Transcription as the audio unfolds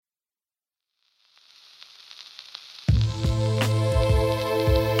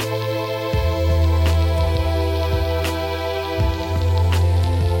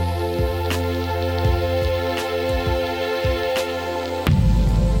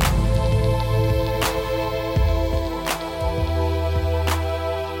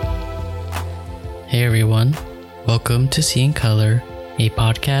everyone. Welcome to See in Color, a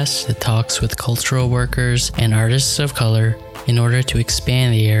podcast that talks with cultural workers and artists of color in order to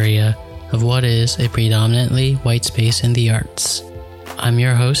expand the area of what is a predominantly white space in the arts. I'm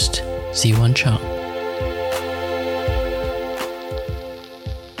your host, Ziwon Chung.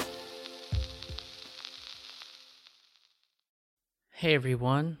 Hey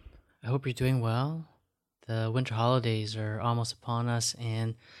everyone, I hope you're doing well. The winter holidays are almost upon us,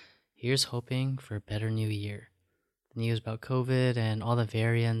 and here's hoping for a better new year. The news about COVID and all the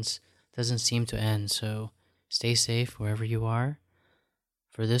variants doesn't seem to end, so stay safe wherever you are.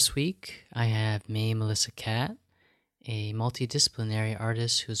 For this week, I have May Melissa Cat, a multidisciplinary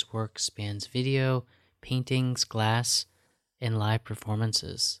artist whose work spans video, paintings, glass, and live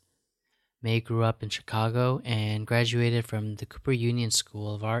performances. May grew up in Chicago and graduated from the Cooper Union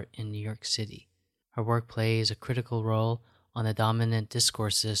School of Art in New York City. Her work plays a critical role on the dominant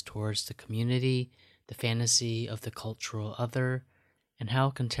discourses towards the community, the fantasy of the cultural other, and how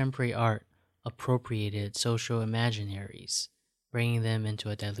contemporary art appropriated social imaginaries, bringing them into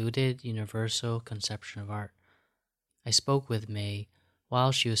a diluted, universal conception of art. I spoke with May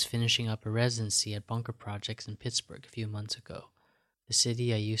while she was finishing up a residency at Bunker Projects in Pittsburgh a few months ago, the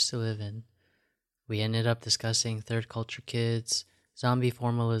city I used to live in. We ended up discussing third culture kids, zombie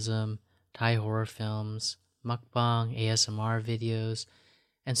formalism, Thai horror films, mukbang, ASMR videos,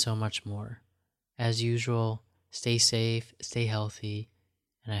 and so much more. As usual, stay safe, stay healthy,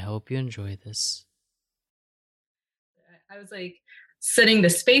 and I hope you enjoy this. I was setting the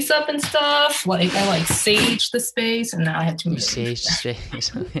space up and stuff. I saged the space, and now I have to move. You saged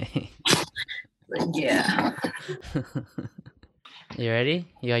space, okay. Yeah. You ready?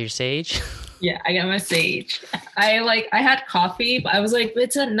 You got your sage? Yeah, I got my sage. I had coffee, but I was like,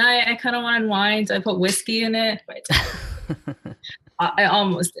 it's at night. I kind of want to unwind, so I put whiskey in it. But I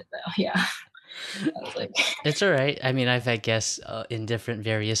almost did though. Yeah. I was like, it's all right. I mean, I've had guests in different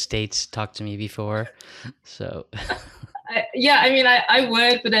various states talk to me before, so. I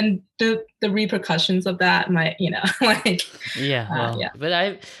would, but then the repercussions of that might, yeah.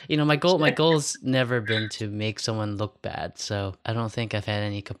 But my goal's never been to make someone look bad, so I don't think I've had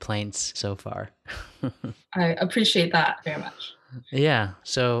any complaints so far. I appreciate that very much. Yeah.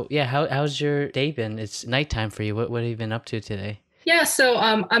 So how's your day been? It's nighttime for you. What have you been up to today? Yeah. So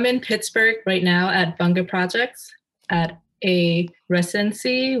I'm in Pittsburgh right now at Bunker Projects at a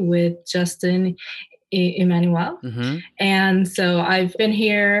residency with Justin Emmanuel. Mm-hmm. And so I've been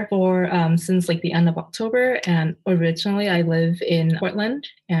here for since the end of October, and originally I live in Portland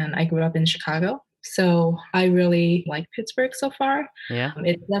and I grew up in Chicago. So I really like Pittsburgh so far. Yeah.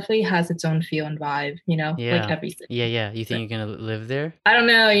 It definitely has its own feel and vibe, like everything. Yeah. You think you're going to live there? I don't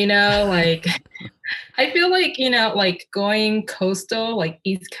know, I feel going coastal,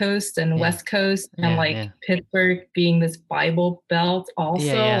 East Coast and West Coast, and Pittsburgh being this Bible belt also.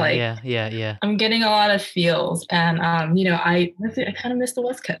 Yeah. I'm getting a lot of feels, and I kind of miss the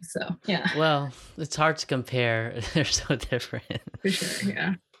West Coast, so yeah. Well, it's hard to compare. They're so different. For sure,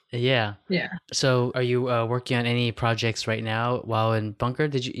 yeah. Yeah. So, are you working on any projects right now while in Bunker?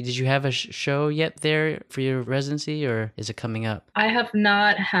 Did you have a show yet there for your residency, or is it coming up? I have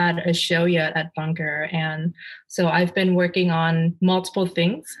not had a show yet at Bunker, and so I've been working on multiple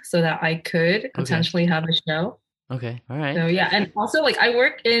things so that I could potentially have a show. Okay. All right. So yeah, and also I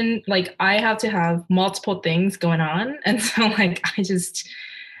work in I have to have multiple things going on, and so I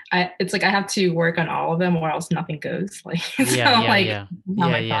have to work on all of them or else nothing goes. Process.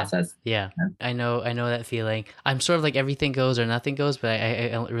 Yeah. I know that feeling. I'm sort of everything goes or nothing goes, but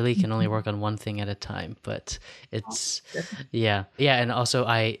I really can only work on one thing at a time. But it's yeah. And also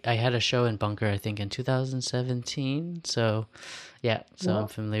I had a show in Bunker, I think in 2017. So yeah, so I'm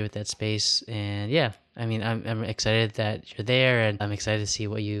familiar with that space, and yeah, I mean, I'm excited that you're there, and I'm excited to see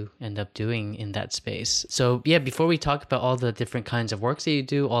what you end up doing in that space. So yeah, before we talk about all the different kinds of works that you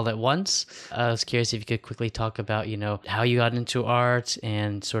do all at once, I was curious if you could quickly talk about, how you got into art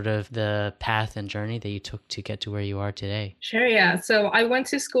and sort of the path and journey that you took to get to where you are today. Sure, yeah. So I went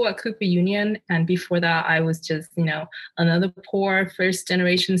to school at Cooper Union, and before that, I was just, another poor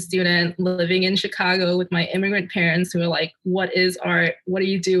first-generation student living in Chicago with my immigrant parents who were like, what is art? What are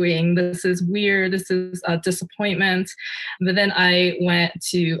you doing? This is weird. This is a disappointment. But then I went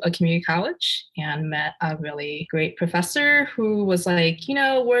to a community college and met a really great professor who was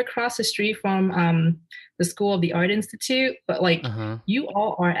we're across the street from the School of the Art Institute, but you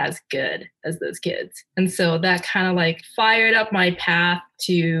all are as good as those kids. And so that kind of fired up my path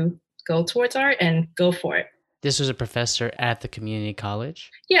to go towards art and go for it. This was a professor at the community college?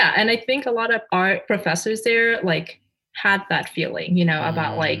 Yeah, and I think a lot of art professors there had that feeling,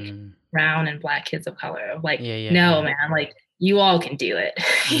 about brown and black kids of color. Like, Yeah, yeah, no, yeah. man, like you all can do it.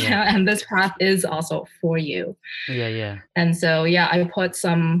 Yeah. And this path is also for you. Yeah, yeah. And so, yeah, I put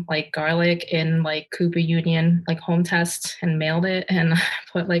some like garlic in like Cooper Union, like home test and mailed it. And I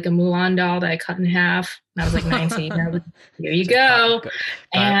put like a Mulan doll that I cut in half. And I was like 19. I was like, here you Just go.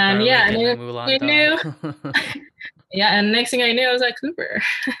 And yeah, garlic and and a then Mulan I doll. knew, yeah, and next thing I knew, I was at Cooper.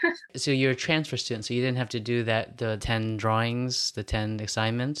 So you're a transfer student, so you didn't have to do the 10 drawings, the 10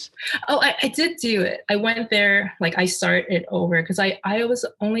 assignments? Oh, I did do it. I went there, like I started over because I was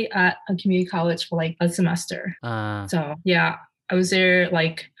only at a community college for like a semester. So yeah, I was there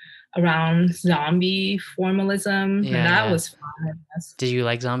like around zombie formalism, and Yeah, that yeah. was fun. Did you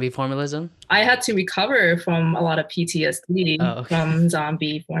like zombie formalism? I had to recover from a lot of PTSD Oh, okay. from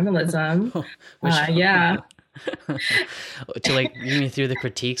zombie formalism. Which Yeah. to like you mean through the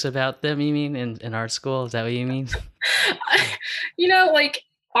critiques about them, you mean in art school? Is that what you mean? You know, like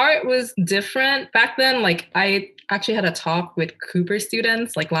art was different back then. Like I actually had a talk with Cooper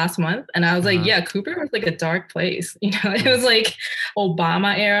students like last month, and I was like, yeah, Cooper was like a dark place. You know, it was like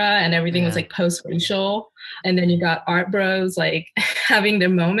Obama era and everything was like post-racial. And then you got art bros like having their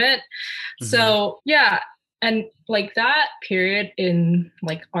moment. So yeah. And like that period in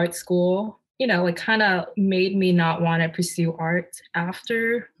like art school, you know, like kind of made me not want to pursue art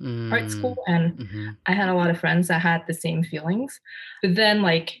after art school. And I had a lot of friends that had the same feelings. But then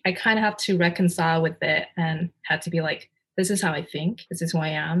like I kind of have to reconcile with it and had to be like, this is how I think, this is who I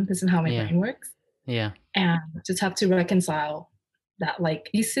am, this is how my brain works. Yeah. And just have to reconcile that like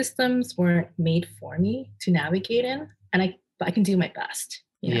these systems weren't made for me to navigate in. And I can do my best.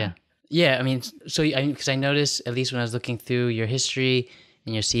 You know? Yeah. Yeah. I mean, so because I noticed, at least when I was looking through your history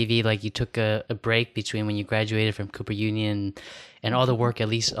and your CV, like you took a break between when you graduated from Cooper Union, and all the work, at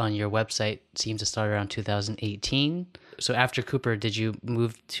least on your website, seems to start around 2018. So after Cooper, did you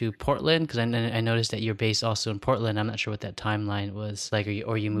move to Portland? Because I noticed that you're based also in Portland. I'm not sure what that timeline was like,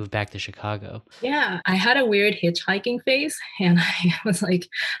 or you moved back to Chicago. Yeah, I had a weird hitchhiking phase, and I was like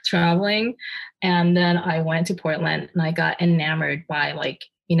traveling, and then I went to Portland, and I got enamored by like,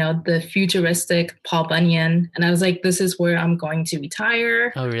 you know, the futuristic Paul Bunyan. And I was like, this is where I'm going to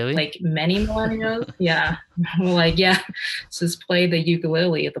retire. Oh, really? Like many millennials. Yeah. We're like, yeah, just play the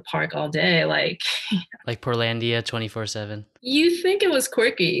ukulele at the park all day. Like Portlandia 24/7. You think it was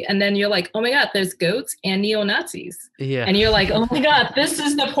quirky. And then you're like, oh my God, there's goats and neo-Nazis. Yeah. And you're like, oh my God, this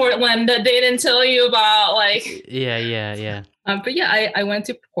is the Portland that they didn't tell you about. Like, yeah. But yeah, I went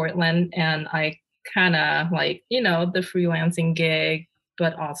to Portland, and I kind of like, you know, the freelancing gig,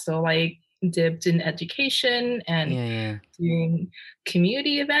 but also like dipped in education and doing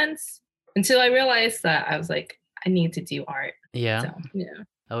community events until I realized that I was like, I need to do art. Yeah. So, yeah.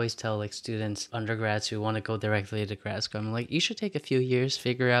 I always tell like students, undergrads who want to go directly to grad school, I'm like, you should take a few years,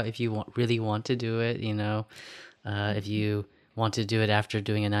 figure out if you really want to do it, you know, if you want to do it after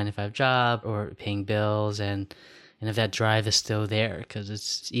doing a 9-to-5 job or paying bills, and if that drive is still there, because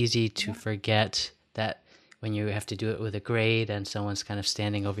it's easy to forget that when you have to do it with a grade and someone's kind of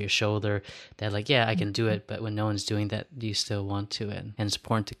standing over your shoulder, that like, yeah, I can do it. But when no one's doing that, do you still want to? And it's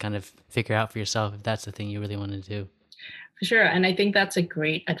important to kind of figure out for yourself if that's the thing you really want to do. For sure. And I think that's a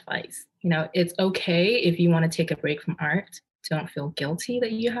great advice. You know, it's okay if you want to take a break from art. Don't feel guilty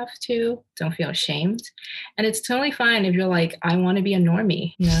that you have to. Don't feel ashamed. And it's totally fine if you're like, I want to be a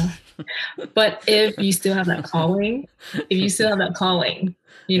normie, you know. But if you still have that calling,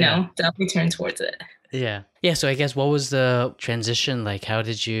 you know, definitely turn towards it. Yeah. So I guess what was the transition like? How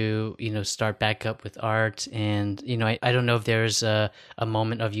did you, start back up with art? And, I don't know if there's a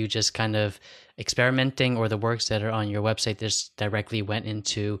moment of you just kind of experimenting, or the works that are on your website just directly went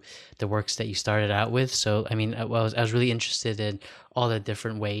into the works that you started out with. So, I mean, I was really interested in all the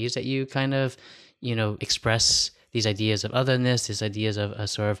different ways that you kind of, express these ideas of otherness, these ideas of a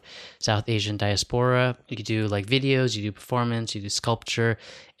sort of South Asian diaspora. You could do like videos, you do performance, you do sculpture.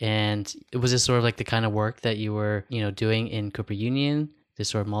 And was this sort of like the kind of work that you were, doing in Cooper Union, this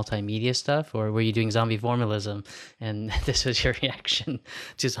sort of multimedia stuff? Or were you doing zombie formalism and this was your reaction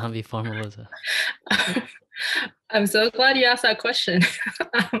to zombie formalism? I'm so glad you asked that question.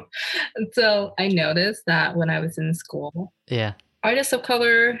 So I noticed that when I was in school, artists of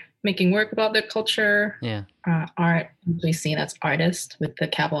color making work about their culture aren't usually seen as artists with the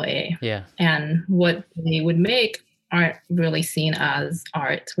capital A. And what they would make aren't really seen as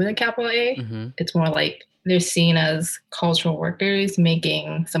art with a capital A. It's more like they're seen as cultural workers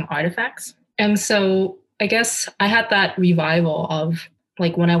making some artifacts. And so I guess I had that revival of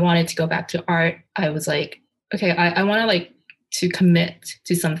like when I wanted to go back to art, I was like, okay, I want to commit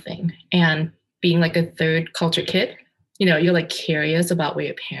to something. And being like a third culture kid, you're like curious about where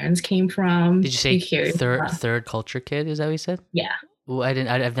your parents came from. Did you say You're curious about, third culture kid? Is that what you said? yeah. Well, I didn't.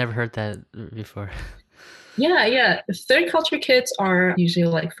 I've never heard that before. Yeah, yeah. Third culture kids are usually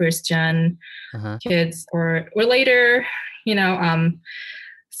like first gen Uh-huh. kids or later, you know,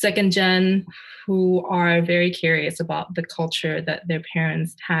 second gen who are very curious about the culture that their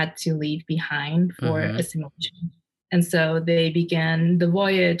parents had to leave behind for Mm-hmm. assimilation. And so they began the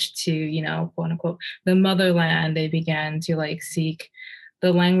voyage to, quote unquote, the motherland. They began to like seek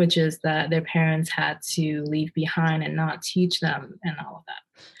the languages that their parents had to leave behind and not teach them and all of that.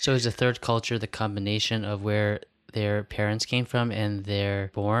 So is the third culture the combination of where their parents came from and they're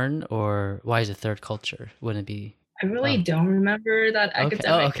born, or why is it third culture? Wouldn't it be? I really don't remember that Okay.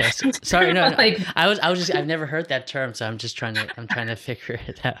 Oh, academic. okay. Sorry. No, no. Like, I was just. I've never heard that term, so I'm trying to figure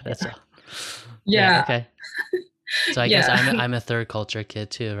it out. That's all. yeah, Okay. So I guess yeah. I'm a third culture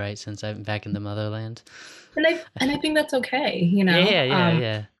kid too, right? Since I'm back in the motherland. And I think that's okay,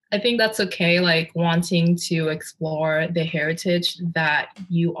 Yeah. I think that's okay, like wanting to explore the heritage that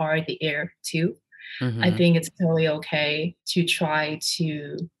you are the heir to. I Mm-hmm. think it's totally okay to try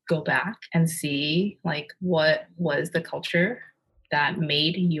to go back and see like what was the culture that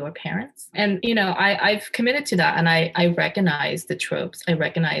made your parents. And I've committed to that, and I recognize the tropes, I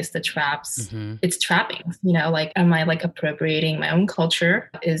recognize the traps. Mm-hmm. It's trappings, like, am I like appropriating my own culture?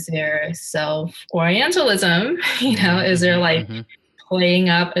 Is there self-orientalism? Is there like Mm-hmm. playing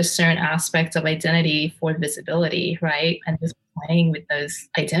up a certain aspect of identity for visibility, right? And just playing with those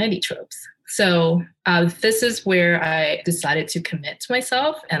identity tropes. So this is where I decided to commit to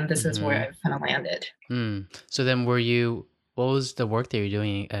myself, and this is where I've kind of landed. So then what was the work that you were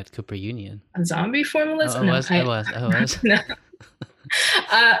doing at Cooper Union? Zombie formalism? Oh, it was. No.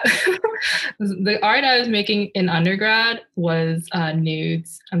 Uh, the art I was making in undergrad was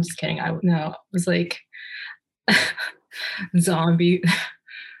nudes. I'm just kidding. It was like zombie.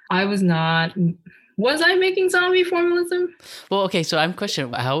 I was not. Was I making zombie formalism? Well, okay. So I'm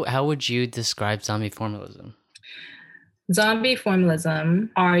questioning how would you describe zombie formalism? Zombie formalism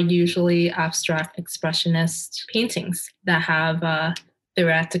are usually abstract expressionist paintings that have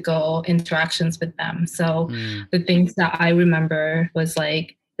theoretical interactions with them. So the things that I remember was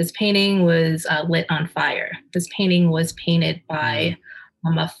like, this painting was lit on fire. This painting was painted by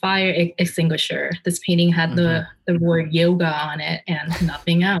a fire extinguisher. This painting had the word yoga on it and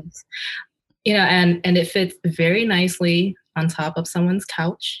nothing else. And it fits very nicely on top of someone's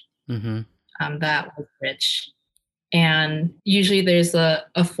couch. That was rich. And usually there's a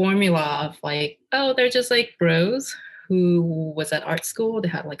formula of like, oh, they're just like bros who was at art school. They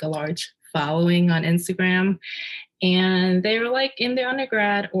had like a large following on Instagram, and they were like in their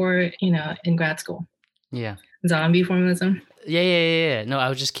undergrad or, in grad school. Yeah. Zombie formalism. Yeah. No, I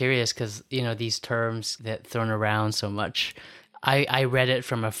was just curious because, these terms that thrown around so much, I read it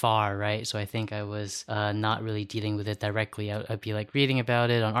from afar, right? So I think I was not really dealing with it directly. I'd be like reading about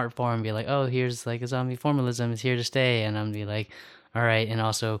it on Artforum and be like, oh, here's like a zombie formalism is here to stay. And I'm be like, all right. And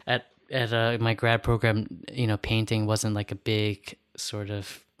also at my grad program, painting wasn't like a big sort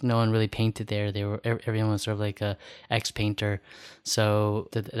of, no one really painted there. Everyone was sort of like a ex-painter. So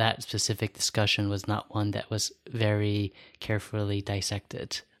that specific discussion was not one that was very carefully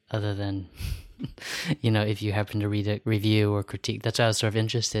dissected, other than if you happen to read a review or critique. That's why I was sort of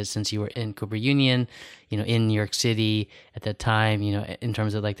interested, since you were in Cooper Union, in New York City at that time, in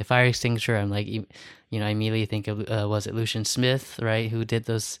terms of like the fire extinguisher. I'm like, I immediately think of, was it Lucian Smith, right, who did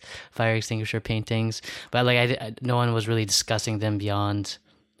those fire extinguisher paintings? But like, no one was really discussing them beyond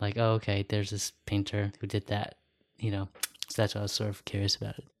like, oh, okay, there's this painter who did that, So that's why I was sort of curious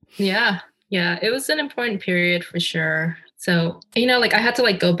about it. Yeah. It was an important period for sure. So, like I had to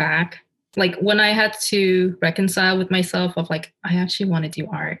like go back. Like when I had to reconcile with myself of like, I actually want to do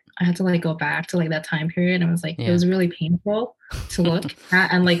art, I had to like go back to like that time period. And I was like, It was really painful to look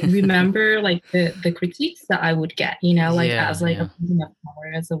at and like remember like the critiques that I would get, as like a person of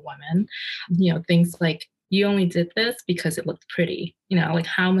color, as a woman, things like, you only did this because it looked pretty, like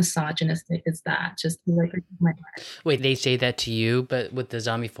how misogynistic is that? Just like my art. Wait, they say that to you, but would the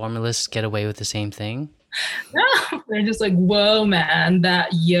zombie formalists get away with the same thing? No, they're just like, whoa, man, that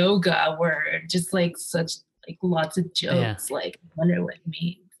yoga word, just like such like lots of jokes. Like, I wonder what it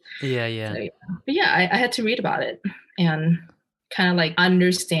means. Yeah. So, but yeah, I had to read about it and kind of like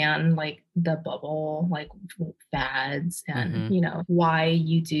understand like the bubble, like fads and, why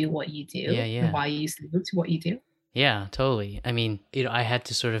you do what you do, and why you salute to what you do. Yeah, totally. I mean, I had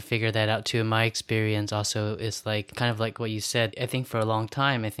to sort of figure that out too. In my experience also is like kind of like what you said. I think for a long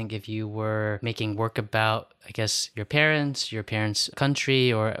time, I think if you were making work about, I guess, your parents'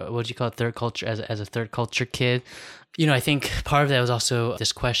 country, or what do you call it, third culture, as a third culture kid, I think part of that was also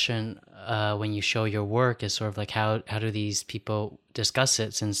this question when you show your work is sort of like how do these people discuss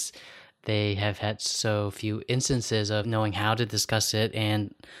it, since they have had so few instances of knowing how to discuss it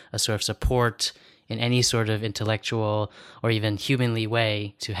and a sort of support in any sort of intellectual or even humanly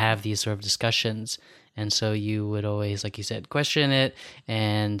way to have these sort of discussions. And so you would always, like you said, question it.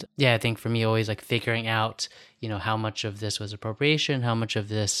 And yeah, I think for me, always like figuring out, how much of this was appropriation, how much of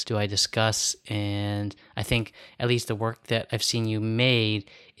this do I discuss. And I think at least the work that I've seen you made,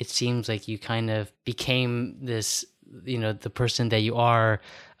 it seems like you kind of became this, the person that you are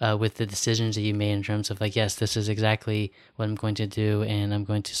with the decisions that you made in terms of like, yes, this is exactly what I'm going to do, and I'm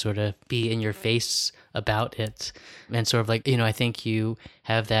going to sort of be in your face about it. And sort of like, I think you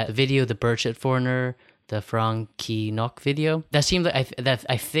have that video, the Bird Foreigner, the Frang Ki Nok video. That seemed like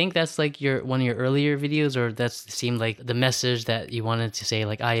I think that's like one of your earlier videos, or that seemed like the message that you wanted to say,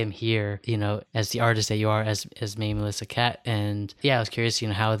 like, I am here, as the artist that you are, as May Melissa Cat. And yeah, I was curious,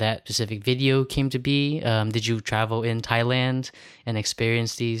 how that specific video came to be. Did you travel in Thailand and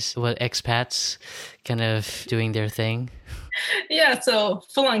experience these expats kind of doing their thing? Yeah, so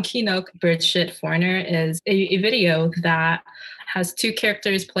Full-on Kinok Bird Shit Foreigner is a video that has two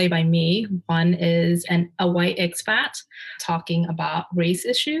characters played by me. One is a white expat talking about race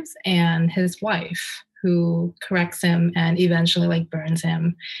issues, and his wife, who corrects him and eventually like burns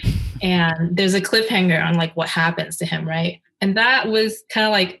him. And there's a cliffhanger on like what happens to him, right? And that was kind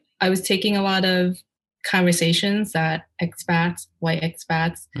of like I was taking a lot of conversations that white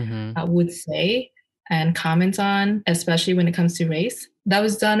expats would say and comment on, especially when it comes to race. That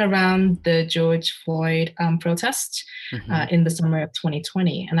was done around the George Floyd protest in the summer of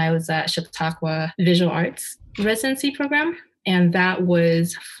 2020. And I was at Chautauqua Visual Arts residency program. And that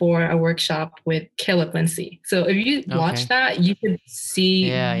was for a workshop with Caleb Lindsay. So if you watch that, you could see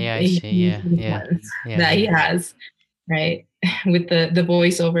that he has, right? With the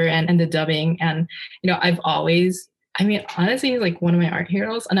voiceover and the dubbing. And, I've always, honestly, he's like one of my art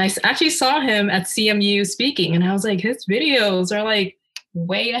heroes. And I actually saw him at CMU speaking, and I was like, his videos are like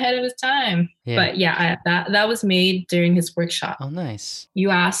way ahead of his time. Yeah. But yeah, that was made during his workshop. Oh, nice. You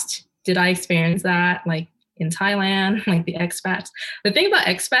asked, did I experience that? Like in Thailand, like the expats. The thing about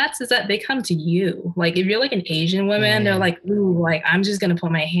expats is that they come to you. Like if you're like an Asian woman, they're like, ooh, like I'm just gonna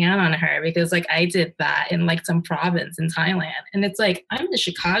put my hand on her because like I did that in like some province in Thailand. And it's like, I'm in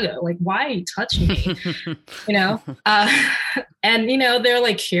Chicago. Like, why are you touching me? And they're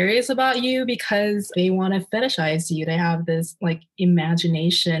like curious about you because they want to fetishize you. They have this like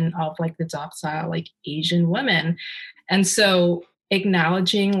imagination of like the docile, like Asian women. And so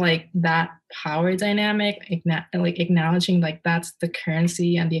acknowledging like that power dynamic, acknowledging like that's the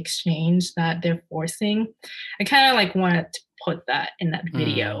currency and the exchange that they're forcing. I kind of like wanted to put that in that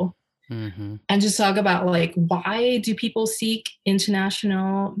video and just talk about like, why do people seek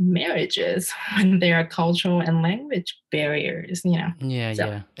international marriages when there are cultural and language barriers, Yeah.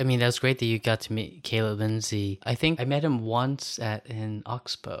 I mean, that's great that you got to meet Caleb Lindsay. I think I met him once in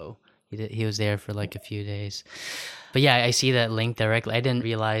Oxbow. He was there for like a few days. But yeah, I see that link directly. I didn't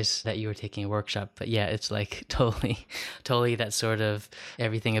realize that you were taking a workshop, but yeah, it's like totally that sort of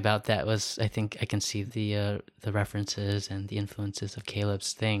everything about that was, I think I can see the references and the influences of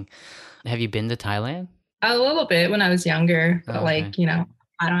Caleb's thing. Have you been to Thailand? A little bit when I was younger, but I don't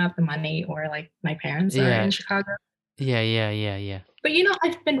have the money, or like my parents are in Chicago. Yeah. But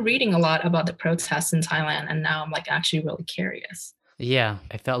I've been reading a lot about the protests in Thailand, and now I'm like actually really curious. Yeah,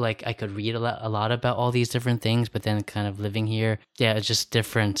 I felt like I could read a lot about all these different things, but then kind of living here, yeah, it's just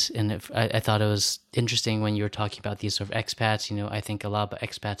different. And I thought it was interesting when you were talking about these sort of expats. I think a lot about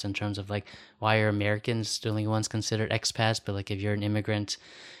expats in terms of like, why are Americans the only ones considered expats? But like if you're an immigrant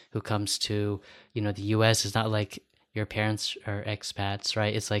who comes to, the US, it's not like your parents are expats,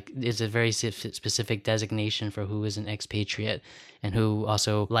 right? It's like, it's a very specific designation for who is an expatriate and who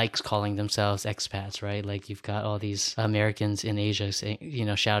also likes calling themselves expats, right? Like you've got all these Americans in Asia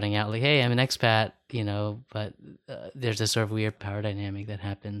saying, shouting out like, hey, I'm an expat, but there's this sort of weird power dynamic that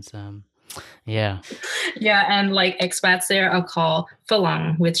happens. Yeah, and like expats there I'll call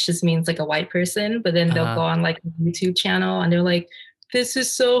Falang, which just means like a white person, but then they'll go on like a YouTube channel and they're like, this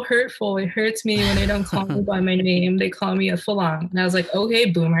is so hurtful. It hurts me when they don't call me by my name. They call me a Falang. And I was like, okay,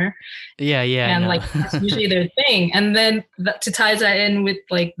 boomer. Yeah. And like, that's usually their thing. And then to tie that in with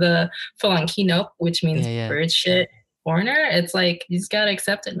like the Full-on Kinok, which means bird shit foreigner, it's like, you just got to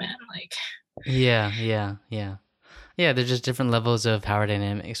accept it, man. Like, yeah. Yeah, there's just different levels of power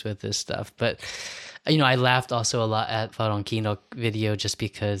dynamics with this stuff. But, I laughed also a lot at Farong Kino video just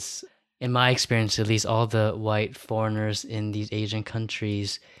because, in my experience at least, all the white foreigners in these Asian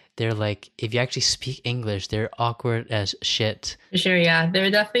countries, they're like, if you actually speak English, they're awkward as shit. For sure, yeah.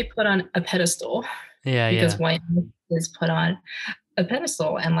 They're definitely put on a pedestal Yeah, because yeah. whiteness is put on a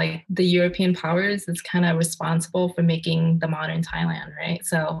pedestal, and like the European powers is kind of responsible for making the modern Thailand, right?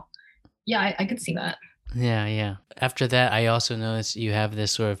 So yeah, I could see that. Yeah, yeah. After that, I also noticed you have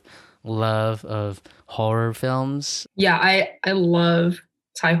this sort of love of horror films. Yeah, I love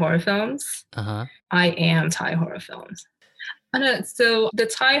Thai horror films. Uh-huh. I am Thai horror films. I know. So the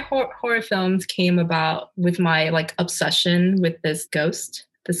Thai horror films came about with my like obsession with this ghost,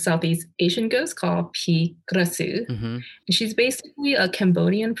 the Southeast Asian ghost called Pi Krasu. Mm-hmm. She's basically a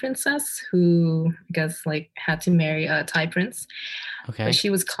Cambodian princess who I guess like had to marry a Thai prince, Okay. but she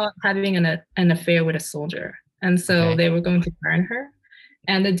was caught having an affair with a soldier, and so Okay. they were going to burn her.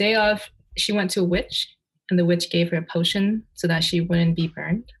 And the day of, she went to a witch, and the witch gave her a potion so that she wouldn't be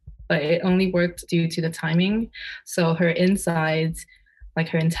burned. But it only worked due to the timing. So her insides, like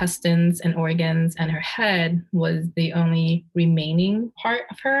her intestines and organs and her head, was the only remaining part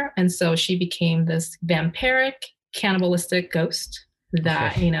of her. And so she became this vampiric, cannibalistic ghost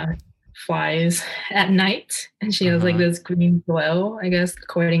that, flies at night. And she has like this green glow, I guess,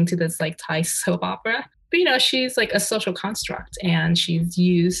 according to this like Thai soap opera. But she's like a social construct, and she's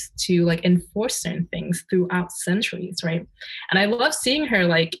used to like enforce certain things throughout centuries, right? And I love seeing her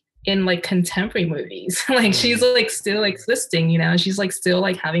like in like contemporary movies. Like she's like still existing, she's like still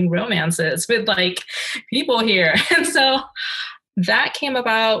like having romances with like people here. And so that came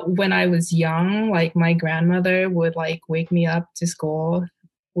about when I was young. Like my grandmother would like wake me up to school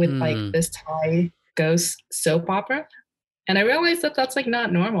with like this Thai ghost soap opera. And I realized that that's like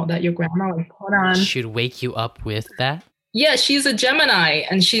not normal, that your grandma would put on. Should wake you up with that? Yeah, she's a Gemini,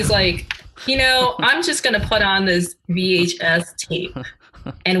 and she's like, I'm just going to put on this VHS tape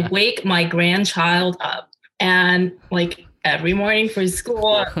and wake my grandchild up. And like every morning for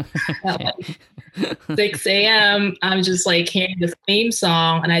school at like 6 a.m., I'm just like hearing this theme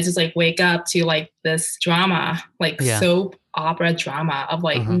song, and I just like wake up to like this drama, like soap opera drama of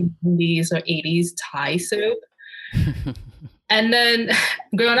like 90s or 80s Thai soap. And then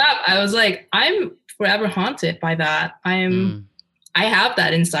growing up, I was like, I'm forever haunted by that. I have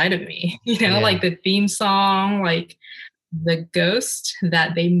that inside of me, like the theme song, like the ghost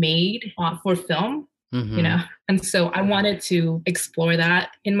that they made for film, and so I wanted to explore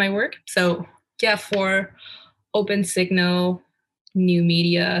that in my work. So yeah, for Open Signal New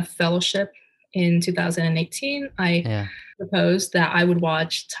Media Fellowship in 2018, I proposed that I would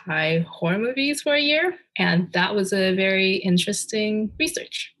watch Thai horror movies for a year. And that was a very interesting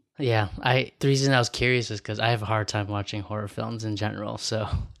research. Yeah, the reason I was curious is because I have a hard time watching horror films in general. So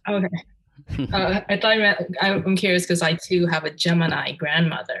okay. I thought you meant, I'm curious because I too have a Gemini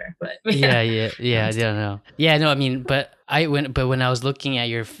grandmother, but yeah, I don't know. Yeah, no, I mean, but when I was looking at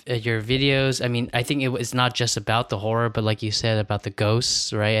your videos, I mean, I think it's not just about the horror, but like you said about the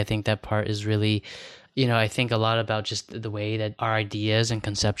ghosts, right? I think that part is really, I think a lot about just the way that our ideas and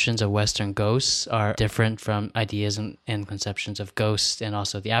conceptions of Western ghosts are different from ideas and conceptions of ghosts, and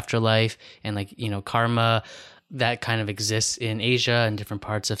also the afterlife and like, karma that kind of exists in Asia and different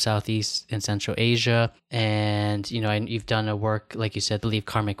parts of Southeast and Central Asia. And, and you've done a work, like you said, I believe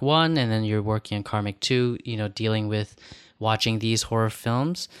Karmic 1, and then you're working on Karmic 2, dealing with watching these horror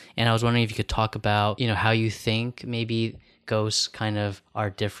films. And I was wondering if you could talk about, how you think maybe ghosts kind of are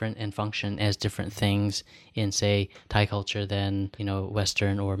different and function as different things in, say, Thai culture than,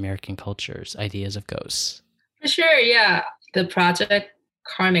 Western or American cultures, ideas of ghosts. For sure, yeah. The project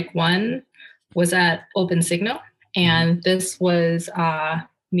Karmic 1 was at Open Signal, and this was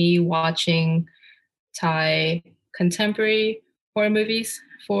me watching Thai contemporary horror movies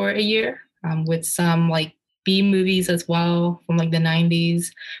for a year, with some like B movies as well from like the 90s,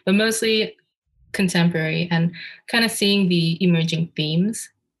 but mostly contemporary, and kind of seeing the emerging themes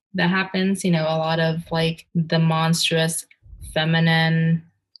that happens, a lot of like the monstrous feminine,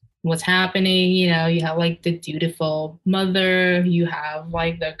 what's happening, you have like the dutiful mother, you have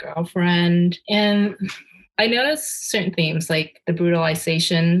like the girlfriend. And I noticed certain themes like the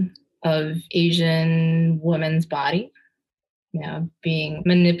brutalization of Asian women's body, being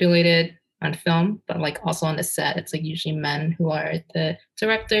manipulated on film, but like also on the set, it's like usually men who are the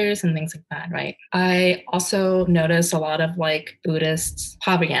directors and things like that, right? I also noticed a lot of like Buddhist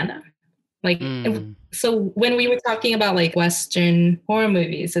propaganda. Like, so when we were talking about like Western horror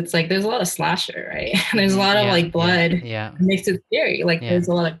movies, it's like there's a lot of slasher, right? There's a lot of like blood. Yeah. It makes it scary. Like there's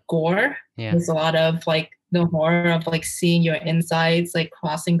a lot of gore. Yeah. There's a lot of like the horror of like seeing your insides like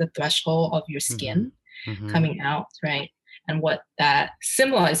crossing the threshold of your Mm-hmm. skin Mm-hmm. coming out, right? And what that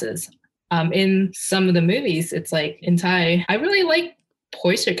symbolizes. In some of the movies, it's like in Thai, I really like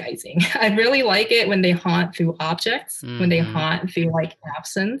poltergeisting. I really like it when they haunt through objects, when they Mm-hmm. haunt through like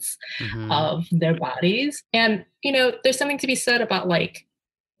absence Mm-hmm. of their bodies. And, you know, there's something to be said about like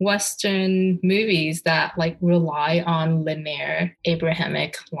Western movies that like rely on linear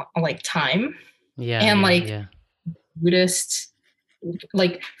Abrahamic like time Yeah, and yeah, like yeah. Buddhist,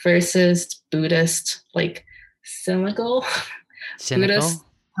 like versus Buddhist, like cynical Cynical? Buddhist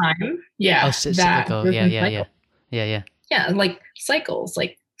time. Oh, Yeah, that cyclical. goes Yeah, in yeah, yeah. cycle. Yeah, yeah. Yeah, like cycles,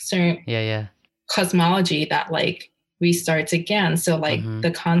 like certain Yeah, yeah. cosmology that like restarts again. So like Mm-hmm.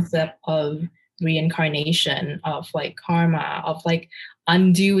 the concept of reincarnation, of like karma, of like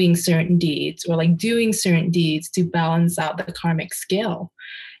undoing certain deeds or like doing certain deeds to balance out the karmic scale.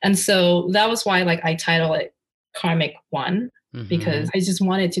 And so that was why like I title it Karmic One, Mm-hmm. because I just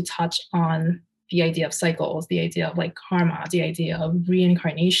wanted to touch on the idea of cycles, the idea of like karma, the idea of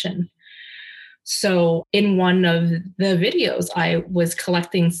reincarnation. So, in one of the videos, I was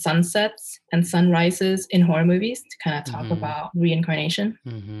collecting sunsets and sunrises in horror movies to kind of talk Mm-hmm. about reincarnation.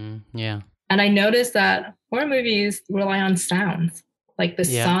 Mm-hmm. Yeah. And I noticed that horror movies rely on sounds, like the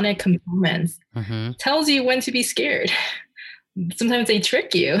Yeah. sonic components Mm-hmm. tells you when to be scared. Sometimes they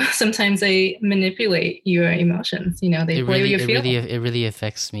trick you. Sometimes they manipulate your emotions. You know, they play with your feelings. It really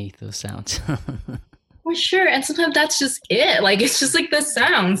affects me, those sounds. For sure. And sometimes that's just it. Like it's just like the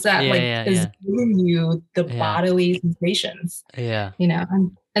sounds that Yeah, like yeah, is yeah. giving you the Yeah. bodily sensations, Yeah. you know.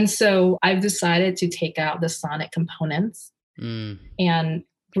 And so I've decided to take out the sonic components Mm. and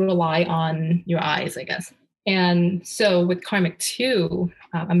rely on your eyes, I guess. And so with Karmic 2,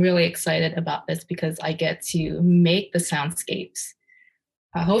 I'm really excited about this because I get to make the soundscapes.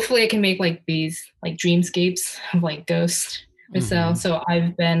 Hopefully I can make like these like dreamscapes of like ghosts or so. Mm-hmm. So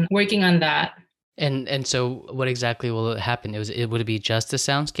I've been working on that. And so what exactly will it happen? Would it be just the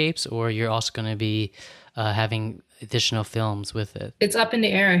soundscapes, or you're also going to be having additional films with it? It's up in the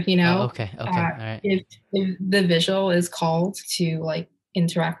air, you Oh, know. okay, okay, all right. If the visual is called to like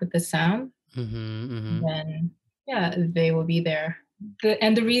interact with the sound, Mm-hmm, mm-hmm, then yeah, they will be there.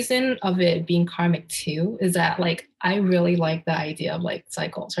 And the reason of it being karmic too is that like I really like the idea of like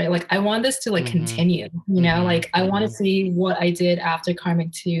cycles, right? Like I want this to like mm-hmm, continue, you know, mm-hmm, like I want to mm-hmm, see what I did after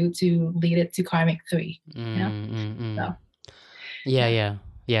karmic 2 to lead it to karmic 3, you know? mm-hmm. So Yeah, yeah. yeah.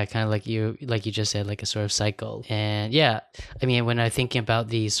 Yeah, kind of like you just said, like a sort of cycle. And yeah, I mean, when I'm thinking about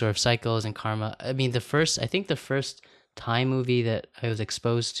these sort of cycles and karma, I mean, I think the first Thai movie that I was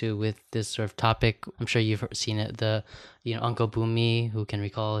exposed to with this sort of topic, I'm sure you've seen it, Uncle Bumi, who can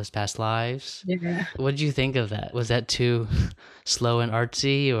recall his past lives. Yeah. What did you think of that? Was that too slow and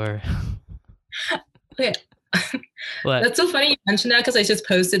artsy, or Okay. what? That's so funny you mentioned that because I just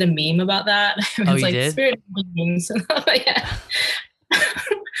posted a meme about that. Oh, It's you like did? spirit memes. Yeah.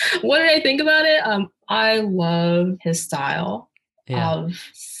 What did I think about it? I love his style Yeah. of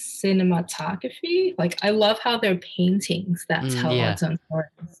cinematography. Like I love how they're paintings that tell Yeah. its own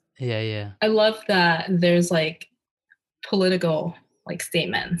stories. Yeah, yeah. I love that there's like political like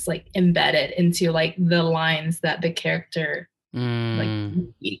statements like embedded into like the lines that the character like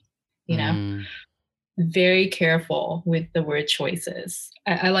Mm, you know, mm. very careful with the word choices.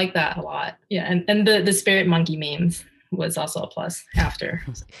 I like that a lot. Yeah, and the spirit monkey memes was also a plus after.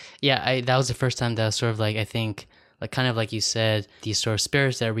 Yeah, that was the first time that I was sort of like, I think, like kind of like you said, these sort of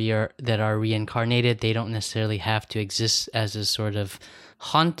spirits that are reincarnated, they don't necessarily have to exist as a sort of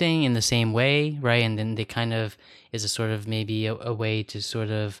haunting in the same way, right? And then they kind of is a sort of maybe a way to sort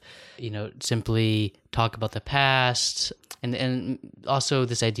of, simply talk about the past, and also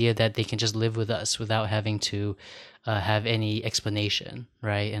this idea that they can just live with us without having to have any explanation,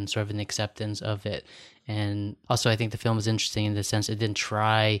 right? And sort of an acceptance of it. And also, I think the film is interesting in the sense it didn't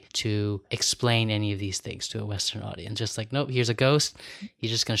try to explain any of these things to a Western audience. Just like, nope, here's a ghost.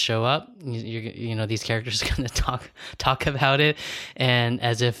 He's just gonna show up. These characters are gonna talk about it, and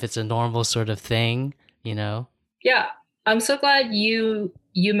as if it's a normal sort of thing. Yeah, I'm so glad you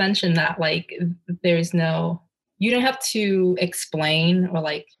mentioned that. Like, you don't have to explain or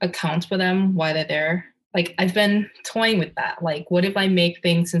like account for them why they're there. Like I've been toying with that. Like, what if I make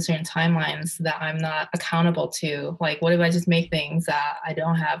things in certain timelines that I'm not accountable to? Like, what if I just make things that I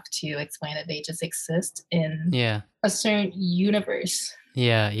don't have to explain that they just exist in a certain universe?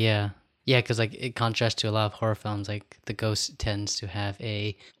 Yeah, because like it contrasts to a lot of horror films, like the ghost tends to have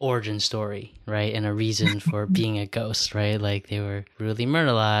a origin story, right, and a reason for being a ghost, right? Like they were really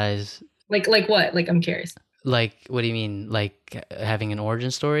murderized. Like what? Like I'm curious. Like, what do you mean? Like having an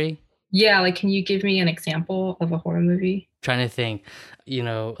origin story? Yeah, like can you give me an example of a horror movie? Trying to think,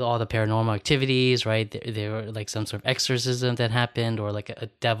 all the paranormal activities, right? There were like some sort of exorcism that happened, or like a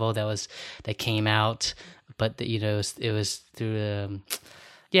devil that came out, but it was through.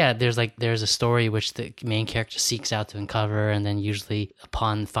 Yeah, there's a story which the main character seeks out to uncover, and then usually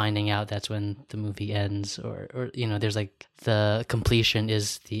upon finding out, that's when the movie ends, or there's like the completion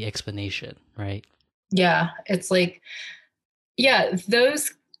is the explanation, right? Yeah, it's like yeah,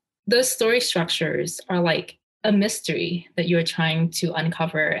 those story structures are like a mystery that you're trying to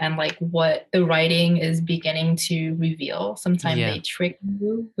uncover and like what the writing is beginning to reveal. Sometimes Yeah, they trick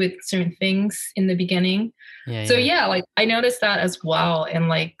you with certain things in the beginning. yeah, So yeah, yeah, like I noticed that as well in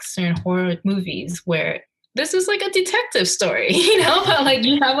like certain horror movies where this is like a detective story, but like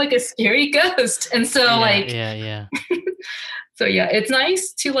you have like a scary ghost. And so yeah, like yeah, yeah. so yeah, it's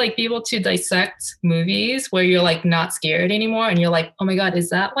nice to like be able to dissect movies where you're like not scared anymore and you're like, oh my God, is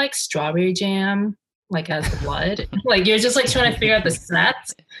that like strawberry jam? Like as blood? Like you're just like trying to figure out the set,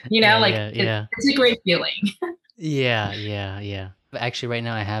 Yeah, like yeah, yeah. it's a great feeling. Yeah, yeah, yeah. Actually, right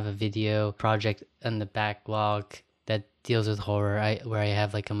now I have a video project on the backlog that deals with horror. Where I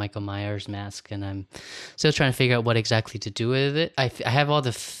have like a Michael Myers mask, and I'm still trying to figure out what exactly to do with it. I have all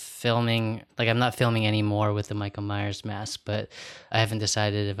the filming. Like I'm not filming anymore with the Michael Myers mask, but I haven't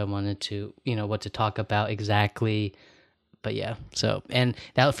decided if I wanted to, what to talk about exactly. But yeah, so and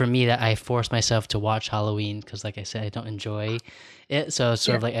that for me, that I forced myself to watch Halloween because, like I said, I don't enjoy it. So it's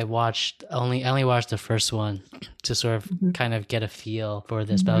sort Yeah. of like I only watched the first one to sort of Mhm. kind of get a feel for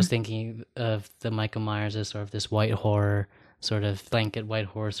this. But I was thinking of the Michael Myers as sort of this white horror, sort of blanket white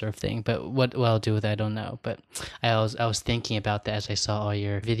horror sort of thing. But what I'll do with it, I don't know. But I was thinking about that as I saw all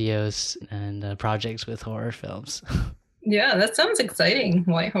your videos and projects with horror films. Yeah, that sounds exciting.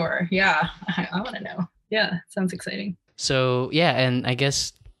 White horror. Yeah, I want to know. Yeah, sounds exciting. So yeah, and I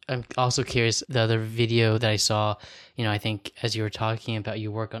guess I'm also curious. The other video that I saw, I think as you were talking about,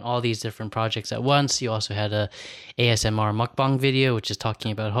 you work on all these different projects at once. You also had a ASMR mukbang video, which is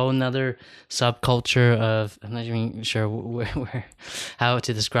talking about a whole another subculture of, I'm not even sure how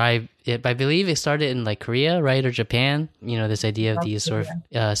to describe it, but I believe it started in like Korea, right, or Japan. This idea of these sort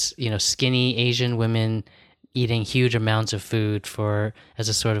of skinny Asian women eating huge amounts of food as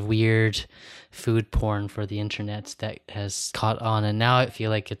a sort of weird food porn for the internet that has caught on, and now I feel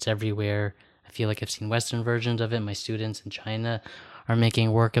like it's everywhere. I feel like I've seen Western versions of it. My students in China are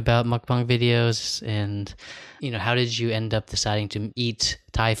making work about mukbang videos. And how did you end up deciding to eat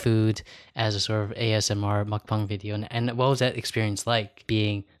Thai food as a sort of ASMR mukbang video, and what was that experience like,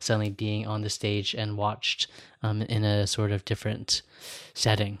 suddenly being on the stage and watched in a sort of different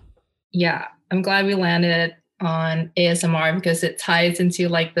setting? Yeah, I'm glad we landed on ASMR because it ties into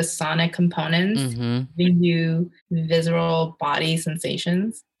like the sonic components, Mm-hmm. giving you visceral body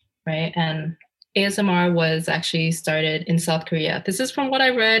sensations, right? And ASMR was actually started in South Korea. This is from what I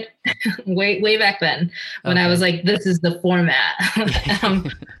read way back then when I was Okay. like, this is the format.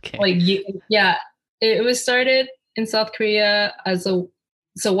 Okay. Yeah, it was started in South Korea as a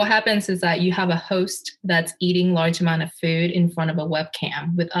so what happens is that you have a host that's eating large amount of food in front of a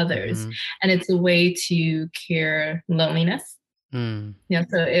webcam with others, Mm-hmm. and it's a way to cure loneliness. Mm. Yeah,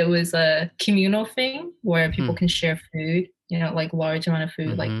 so it was a communal thing where people Hmm. can share food, like large amount of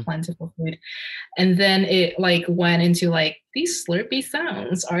food, like Mm-hmm. plentiful food. And then it like went into like these slurpy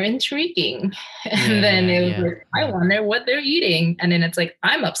sounds are intriguing. Yeah, And then yeah, it was yeah, like, I yeah. wonder what they're eating. And then it's like,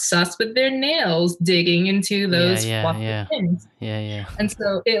 I'm obsessed with their nails digging into Yeah, those yeah, fluffy yeah. things. Yeah, yeah. And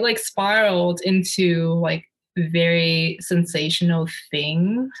so it like spiraled into like very sensational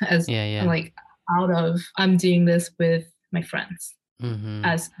thing as Yeah, yeah. like out of I'm doing this with my friends Mm-hmm.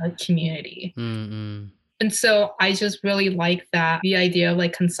 as a community. Mm-mm. And so I just really like that the idea of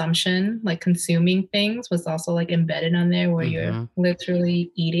like consumption, like consuming things was also like embedded on there where you're Mm-hmm. literally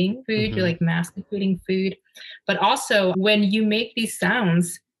eating food, you're Mm-hmm. like masticating food. But also when you make these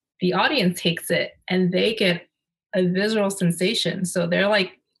sounds, the audience takes it and they get a visual sensation. So they're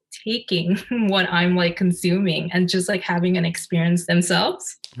like taking what I'm like consuming and just like having an experience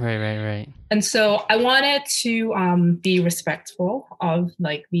themselves. Right, right, right. And so I wanted to be respectful of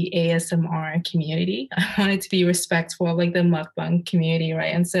like the ASMR community. I wanted to be respectful of like the mukbang community,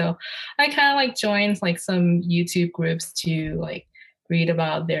 right? And so I kind of like joined like some YouTube groups to like read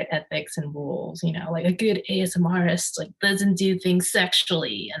about their ethics and rules, like a good ASMRist like doesn't do things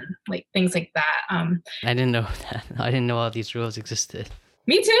sexually and like things like that. I didn't know that. I didn't know all these rules existed.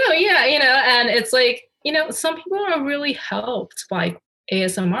 Me too, yeah, and it's like, some people are really helped by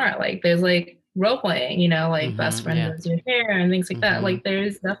ASMR. Like there's like role playing, like best Mm-hmm. friend Yeah. does your hair and things like that. Mm-hmm. Like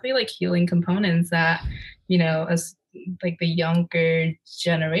there's definitely like healing components that, as like the younger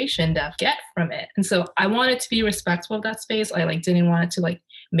generation that get from it. And so I wanted to be respectful of that space. I like didn't want it to like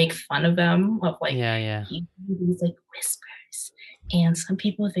make fun of them of like Yeah. these like whispers, and some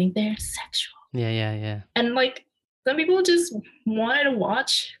people think they're sexual, Yeah. and like some people just wanted to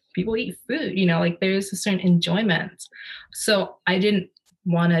watch people eat food, you know, like there's a certain enjoyment. So I didn't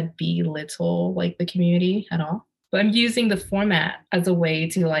want to belittle like the community at all, but I'm using the format as a way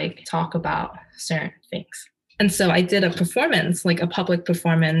to like talk about certain things. And so I did a performance, like a public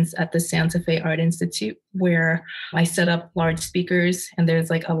performance at the Santa Fe Art Institute, where I set up large speakers and there's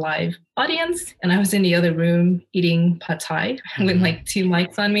like a live audience. And I was in the other room eating pad thai with like 2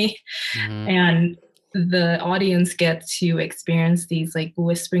 mics on me. And the audience get to experience these like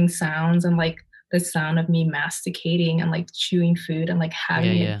whispering sounds and like the sound of me masticating and like chewing food and like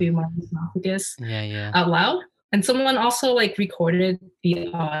having it through my esophagus out loud. And someone also like recorded the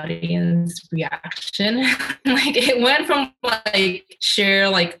audience reaction. Like it went from like sheer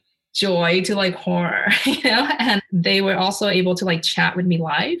like joy to like horror, you know? And they were also able to like chat with me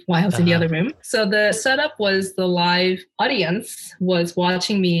live while I was in the other room. So the setup was the live audience was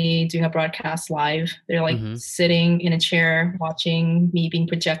watching me doing a broadcast live. They're like sitting in a chair watching me being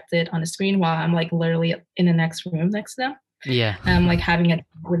projected on the screen while I'm like literally in the next room next to them. Yeah. And I'm like having a chat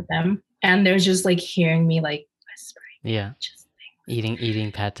with them. And they're just like hearing me like whispering. Yeah.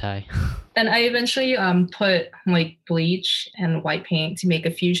 Eating pad thai. Then I eventually put like bleach and white paint to make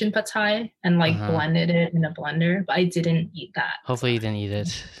a fusion pad thai and like blended it in a blender, but I didn't eat that. Hopefully you didn't eat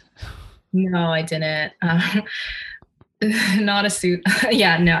it. No, I didn't. Not a suit.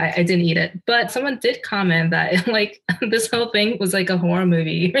 Yeah, no, I didn't eat it. But someone did comment that like this whole thing was like a horror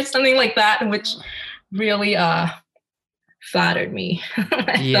movie or something like that, which really flattered me.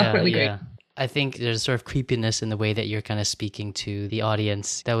 I felt really great. I think there's sort of creepiness in the way that you're kind of speaking to the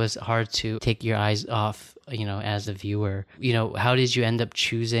audience that was hard to take your eyes off, you know, as a viewer. You know, how did you end up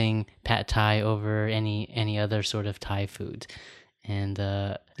choosing pad thai over any other sort of Thai food? And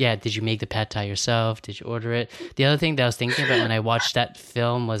did you make the pad thai yourself? Did you order it? The other thing that I was thinking about when I watched that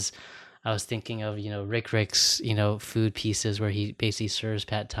film was I was thinking of, you know, Rick Rick's, you know, food pieces where he basically serves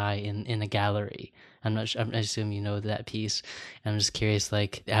pad thai in a gallery. I'm assuming you know that piece. I'm just curious,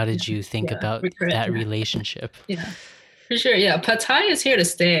 like, how did you think about that relationship? Yeah, for sure. Yeah, pad thai is here to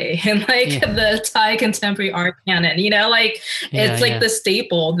stay, and like the Thai contemporary art canon, you know, like it's like the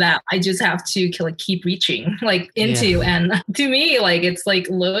staple that I just have to like keep reaching like into, and to me, like it's like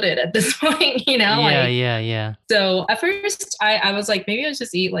loaded at this point, you know. Yeah. So at first, I was like, maybe I'll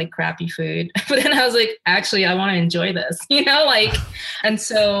just eat like crappy food, but then I was like, actually, I want to enjoy this, you know, like, and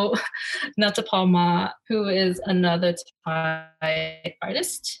so Natapal Ma, who is another Thai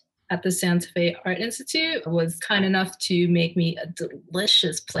artist at the Santa Fe Art Institute, was kind enough to make me a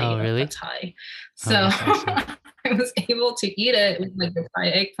delicious plate of pad thai. So awesome. I was able to eat it with like the Thai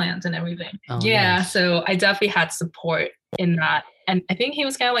eggplant and everything. Nice. So I definitely had support in that. And I think he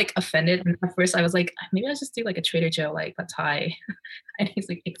was kind of like offended. And at first I was like, maybe I'll just do like a Trader Joe, like pad thai. And he's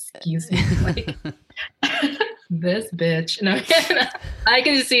like, excuse me, like this bitch. No, I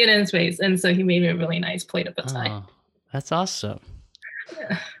can just see it in his face. And so he made me a really nice plate of pad thai. That's awesome.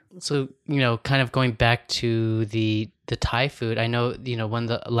 Yeah. So, you know, kind of going back to the Thai food, I know, you know, one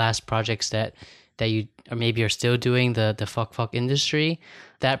of the last projects that you or maybe are still doing, the Phoc Phoc industry,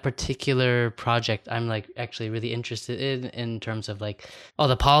 that particular project, I'm like actually really interested in terms of like all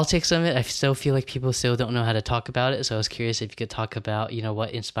the politics of it. I still feel like people still don't know how to talk about it. So I was curious if you could talk about, you know,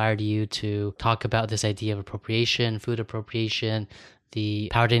 what inspired you to talk about this idea of appropriation, food appropriation, the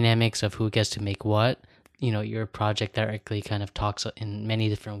power dynamics of who gets to make what. You know, your project directly kind of talks in many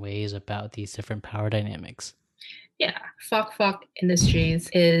different ways about these different power dynamics. Yeah, Phoc Phoc Industries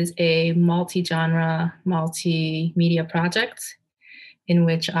is a multi-genre, multimedia project in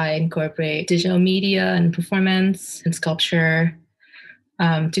which I incorporate digital media and performance and sculpture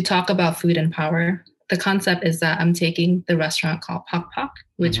to talk about food and power. The concept is that I'm taking the restaurant called Phoc Phoc,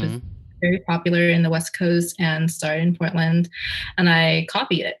 which was very popular in the West Coast and started in Portland, and I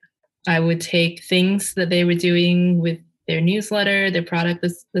copied it. I would take things that they were doing with their newsletter, their product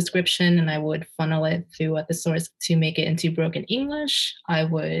description, and I would funnel it through at the source to make it into broken English. I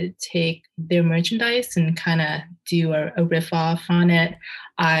would take their merchandise and kind of do a riff off on it.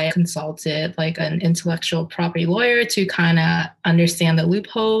 I consulted like an intellectual property lawyer to kind of understand the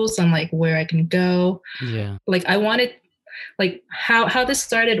loopholes and like where I can go. Yeah. Like I wanted, like how this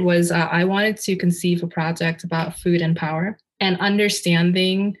started was I wanted to conceive a project about food and power and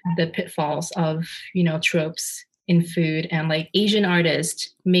understanding the pitfalls of, you know, tropes in food and like Asian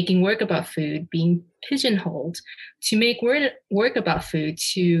artists making work about food, being pigeonholed to make work about food,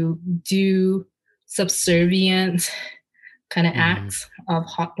 to do subservient kind of acts of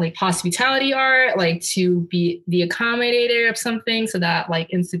like hospitality art, like to be the accommodator of something so that like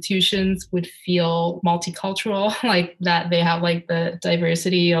institutions would feel multicultural, like that they have like the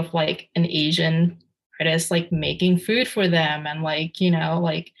diversity of like an Asian artist like making food for them and like, you know,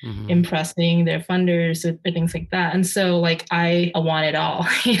 like impressing their funders or things like that. And so like I want it all,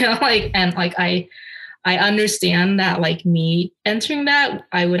 you know, like, and like I understand that like me entering that,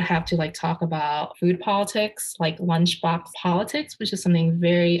 I would have to like talk about food politics, like lunchbox politics, which is something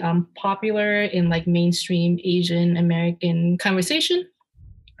very popular in like mainstream Asian American conversation,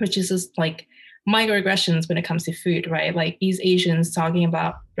 which is just like microaggressions when it comes to food, right? Like these Asians talking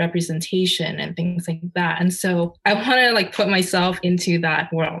about representation and things like that. And so I want to like put myself into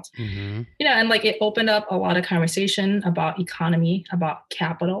that world, you know, and like it opened up a lot of conversation about economy, about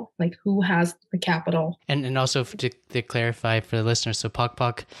capital, like who has the capital. And also to clarify for the listeners, so Pok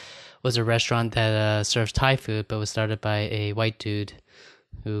Pok was a restaurant that serves Thai food, but was started by a white dude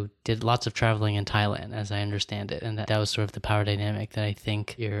who did lots of traveling in Thailand, as I understand it. And that was sort of the power dynamic that I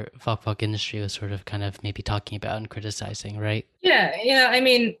think your Pok Pok industry was sort of kind of maybe talking about and criticizing, right? Yeah. I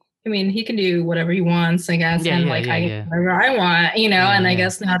mean, he can do whatever he wants, I guess. I can do whatever I want, you know, and I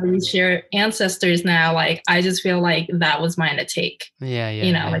guess now that we share ancestors now, like, I just feel like that was mine to take. Like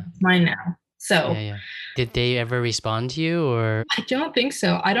it's mine now. So did they ever respond to you or? I don't think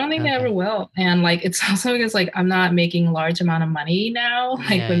so. I don't think they ever will. And like, it's also because like, I'm not making a large amount of money now,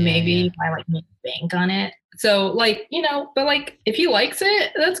 like, but maybe if I like make bank on it. So like, you know, but like, if he likes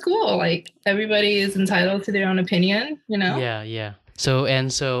it, that's cool. Like everybody is entitled to their own opinion, you know? Yeah. So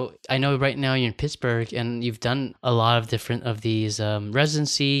I know right now you're in Pittsburgh and you've done a lot of different of these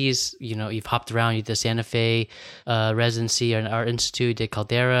residencies. You know, you've hopped around. You did Santa Fe residency at Art Institute, you did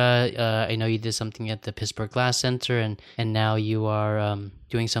Caldera. I know you did something at the Pittsburgh Glass Center, and now you are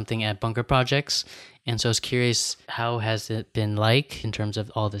doing something at Bunker Projects. And so I was curious, how has it been like in terms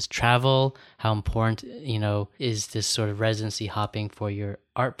of all this travel? How important, you know, is this sort of residency hopping for your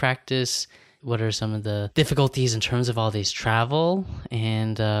art practice? What are some of the difficulties in terms of all these travel?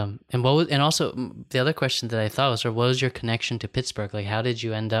 And also the other question that I thought was, what was your connection to Pittsburgh? Like, how did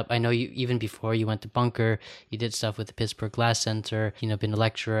you end up? I know you, even before you went to Bunker, you did stuff with the Pittsburgh Glass Center, you know, been a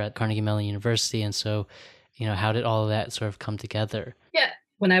lecturer at Carnegie Mellon University. And so, you know, how did all of that sort of come together? Yeah.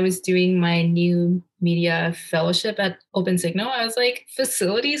 When I was doing my new media fellowship at OpenSignal, I was like,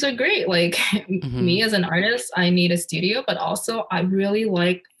 facilities are great. Like me as an artist, I need a studio, but also I really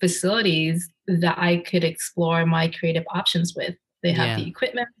like facilities that I could explore my creative options with. They have the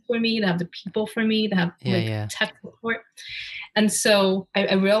equipment for me, they have the people for me, they have tech support. And so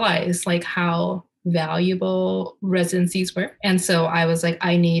I realized like how valuable residencies were. And so I was like,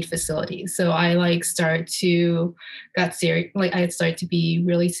 I need facilities. So I like started to be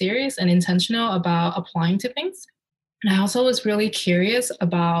really serious and intentional about applying to things. And I also was really curious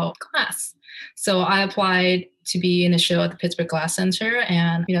about glass. So I applied to be in a show at the Pittsburgh Glass Center.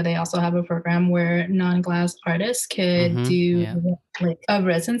 And, you know, they also have a program where non-glass artists could do like a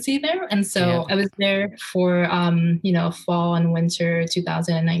residency there. And so I was there for, fall and winter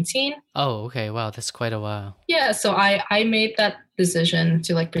 2019. Oh, okay. Wow. That's quite a while. Yeah. So I made that decision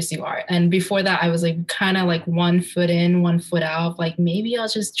to like pursue art. And before that, I was like kind of like 1 foot in, 1 foot out. Like maybe I'll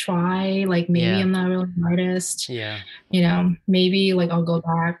just try, like maybe I'm not really an artist. Yeah. You know, maybe like I'll go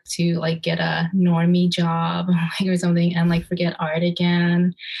back to like get a normie job or something and like forget art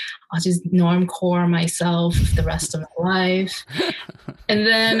again. I'll just normcore myself the rest of my life. And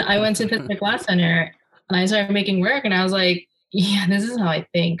then I went to Pittsburgh Glass Center and I started making work and I was like, yeah, this is how I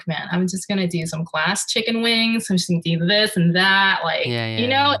think, man. I'm just going to do some glass chicken wings. I'm just going to do this and that. Like,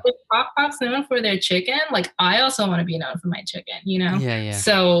 if Pok Pok's known for their chicken, like I also want to be known for my chicken, you know? Yeah.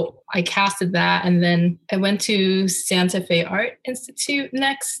 So I casted that. And then I went to Santa Fe Art Institute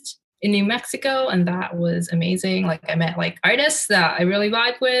next in New Mexico. And that was amazing. Like I met like artists that I really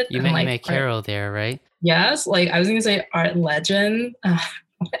vibe with. You met Carol there, right? Yes. Like I was going to say art legend.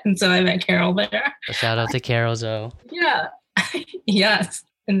 And so I met Carol there. A shout out to Carol Zoe. Yeah. Yes.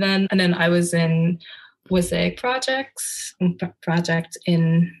 And then I was in WSEG project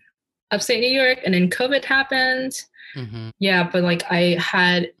in upstate New York, and then COVID happened. Yeah, but like I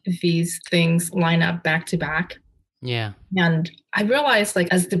had these things line up back to back. Yeah. And I realized like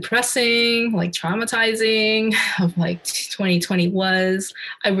as depressing, like traumatizing of like 2020 was,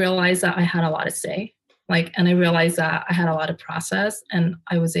 I realized that I had a lot to say. And I realized that I had a lot of process and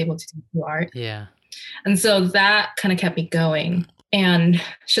I was able to do art. Yeah. And so that kind of kept me going. And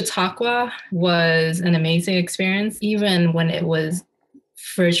Chautauqua was an amazing experience, even when it was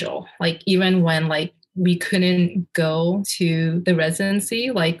virtual. Like even when like we couldn't go to the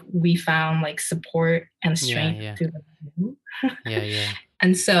residency, like we found like support and Yeah, strength yeah. through the Zoom. Yeah, yeah.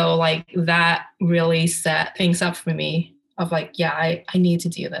 And so like that really set things up for me of like, yeah, I need to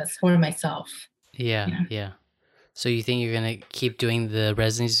do this for myself. Yeah, Yeah. yeah. So you think you're gonna keep doing the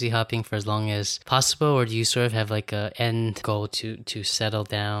residency hopping for as long as possible, or do you sort of have like a end goal to settle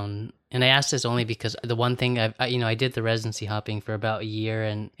down? And I ask this only because the one thing I did the residency hopping for about a year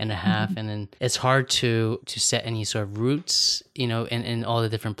and a half, and then it's hard to set any sort of roots, in all the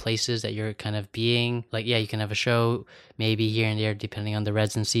different places that you're kind of being. Like, yeah, you can have a show maybe here and there depending on the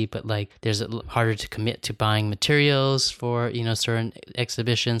residency, but like harder to commit to buying materials for certain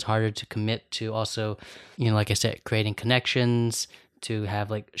exhibitions, harder to commit to also, like I said, creating connections, to have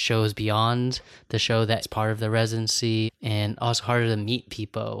like shows beyond the show that's part of the residency, and also harder to meet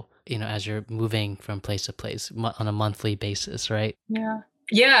people, as you're moving from place to place on a monthly basis, right? Yeah.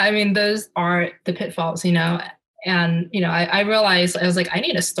 Yeah. I mean, those are the pitfalls, and, I realized I was like, I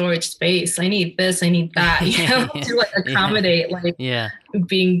need a storage space. I need this, I need that, to like accommodate like Yeah.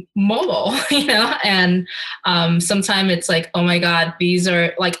 being mobile, and sometimes it's like, oh my God, these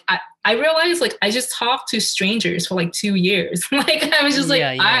are like, I realized like I just talked to strangers for like 2 years. Like I was just like,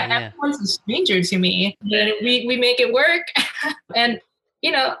 everyone's a stranger to me. And we make it work. And,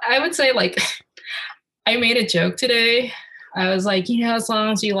 I would say like, I made a joke today. I was like, as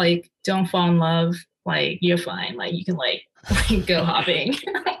long as you like don't fall in love, like you're fine. Like you can like go hopping.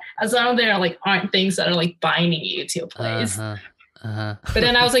 As long as there like aren't things that are like binding you to a place. But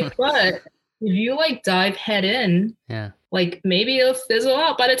then I was like, but if you like dive head in, yeah, like maybe it'll fizzle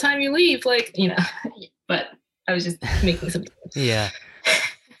out by the time you leave. Like, but I was just making some jokes. Yeah.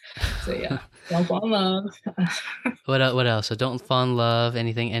 So yeah. Don't fall in love. What else? So don't fall in love.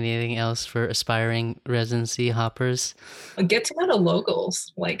 Anything else for aspiring residency hoppers? Get to know the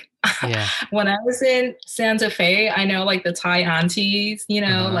locals. Like yeah. When I was in Santa Fe, I know like the Thai aunties,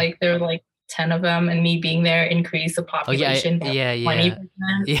 like there were like 10 of them, and me being there increased the population by 20%.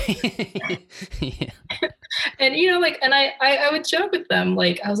 Yeah. And and I would joke with them,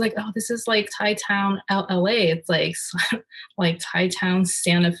 like I was like, oh, this is like Thai Town LA. It's like like Thai Town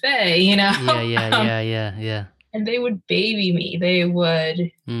Santa Fe, Yeah. And they would baby me. They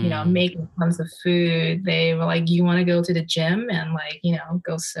would, make tons of food. They were like, you want to go to the gym and like,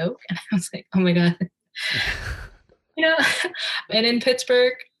 go soak? And I was like, oh my God. And in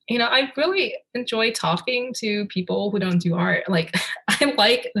Pittsburgh, I really enjoy talking to people who don't do art. Like I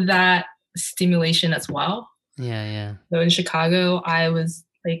like that stimulation as well. Yeah. So in Chicago, I was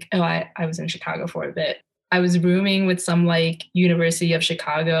like, I was in Chicago for a bit. I was rooming with some like University of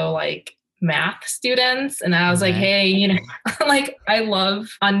Chicago, like math students. And I was like, hey, like I love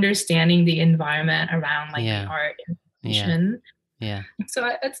understanding the environment around like the art institution. Yeah. So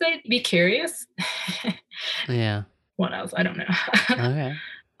I'd say be curious. Yeah. What else? I don't know. Okay.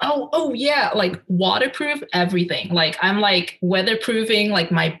 Oh yeah, like waterproof everything. Like I'm like weatherproofing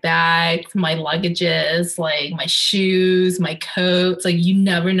like my bags, my luggages, like my shoes, my coats. Like you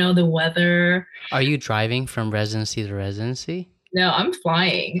never know the weather. Are you driving from residency to residency? No, I'm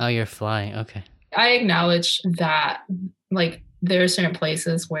flying. Oh, you're flying. Okay. I acknowledge that like there are certain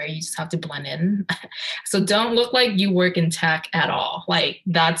places where you just have to blend in. So don't look like you work in tech at all. Like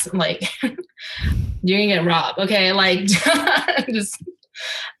that's like you're gonna get robbed. Okay, like just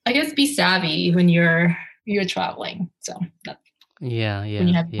I guess be savvy when you're traveling. So yeah. When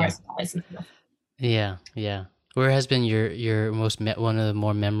you have supplies and stuff. Yeah. Where has been your one of the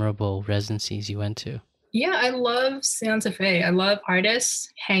more memorable residencies you went to? Yeah, I love Santa Fe. I love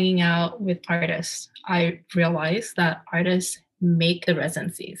artists, hanging out with artists. I realized that artists make the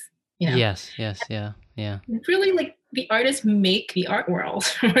residencies. Yes, yeah. Really, like the artists make the art world.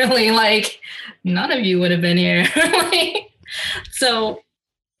 Really, like none of you would have been here. So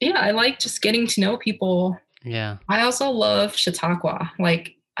yeah, I like just getting to know people. Yeah. I also love Chautauqua.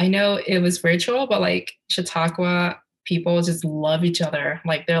 Like I know it was virtual, but like Chautauqua people just love each other.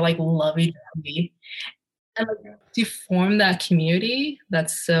 Like they're like lovey-dovey. And like, to form that community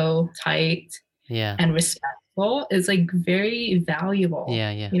that's so tight and respectful is like very valuable.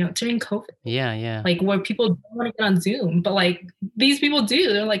 Yeah. During COVID. Yeah. Like where people don't want to get on Zoom, but like these people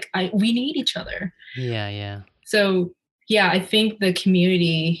do. They're like, we need each other. Yeah. So yeah, I think the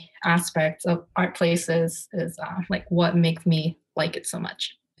community aspect of art places is like what makes me like it so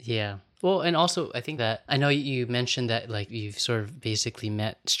much. Yeah. Well, and also I think that I know you mentioned that like you've sort of basically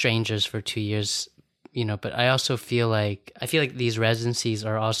met strangers for 2 years, but I also feel like these residencies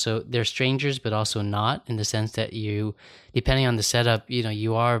are also, they're strangers, but also not, in the sense that you, depending on the setup,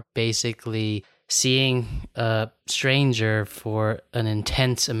 you are basically seeing a stranger for an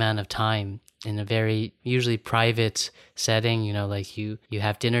intense amount of time. in a very usually private setting, you know, like you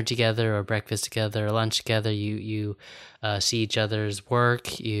have dinner together or breakfast together or lunch together, you see each other's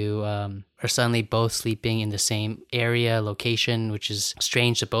work, you are suddenly both sleeping in the same area, location, which is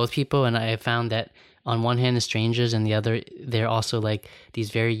strange to both people. And I found that on one hand, the strangers, and the other, they're also like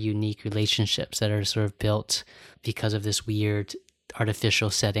these very unique relationships that are sort of built because of this weird artificial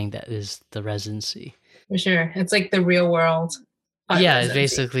setting that is the residency. For sure. It's like the real world. Yeah, it's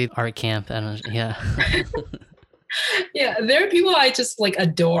basically art camp. I don't know. Yeah. Yeah, there are people I just like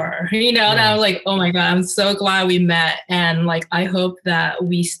adore, you know, and I'm like, oh my God, I'm so glad we met. And like, I hope that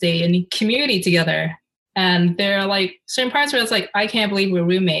we stay in community together. And there are like certain parts where it's like, I can't believe we're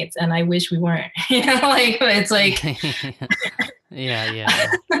roommates and I wish we weren't, you know, like, it's like, yeah.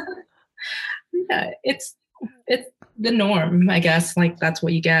 Yeah, it's the norm, I guess. Like that's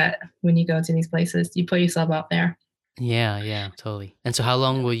what you get when you go to these places. You put yourself out there. Yeah, totally. And so how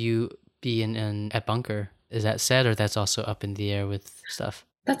long will you be in at Bunker? Is that set or that's also up in the air with stuff?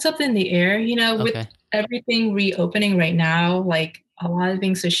 That's up in the air, you know, with everything reopening right now, like a lot of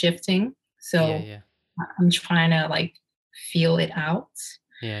things are shifting. So I'm trying to like feel it out.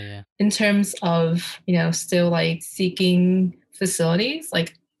 Yeah. In terms of, you know, still like seeking facilities,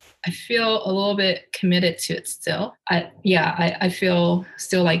 like I feel a little bit committed to it still. I feel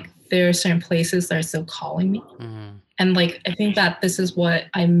still like there are certain places that are still calling me. Mm-hmm. And like, I think that this is what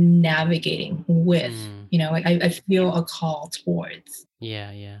I'm navigating with, you know, like I feel a call towards.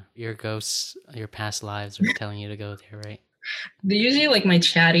 Yeah. Your ghosts, your past lives are telling you to go there, right? They're usually like my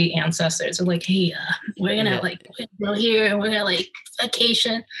chatty ancestors are like, hey, we're going to like go here and we're going to like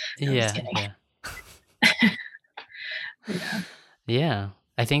vacation. Yeah. Yeah.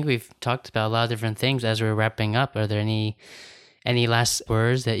 I think we've talked about a lot of different things as we're wrapping up. Are there any last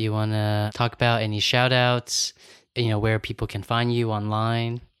words that you want to talk about? Any shout outs? You know, where people can find you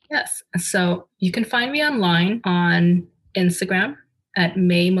online? Yes. So you can find me online on Instagram at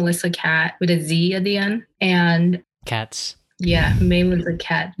May Melissa Cat with a Z at the end. And Cats. Yeah, May Melissa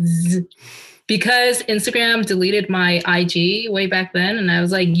Cat. Because Instagram deleted my IG way back then. And I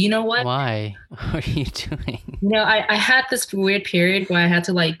was like, you know what? Why? What are you doing? You know, I had this weird period where I had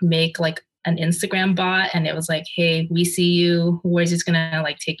to like make like an Instagram bot and it was like, hey, we see you. We're just going to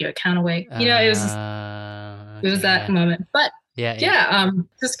like take your account away. You know, it was that moment. But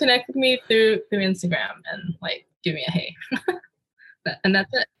just connect with me through Instagram and like give me a hey. And that's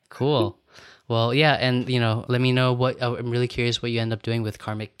it. Cool. Well, yeah. And, you know, let me know I'm really curious what you end up doing with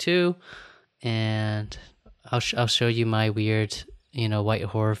Karmic 2. And I'll show you my weird, you know, white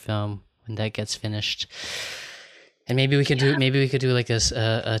horror film when that gets finished. And maybe we could do like a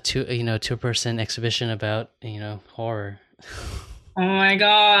 2-person exhibition about, you know, horror. Oh my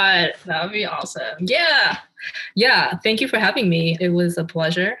God, that would be awesome. Yeah. Thank you for having me. It was a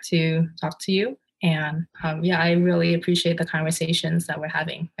pleasure to talk to you. And I really appreciate the conversations that we're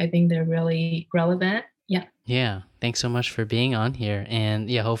having. I think they're really relevant. Yeah. Thanks so much for being on here.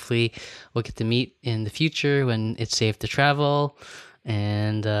 And hopefully we'll get to meet in the future when it's safe to travel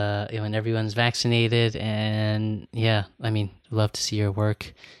and when everyone's vaccinated. And love to see your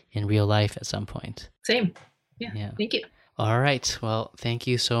work in real life at some point. Same. Yeah. Thank you. All right. Well, thank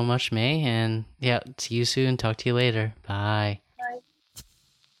you so much, May. And see you soon. Talk to you later. Bye.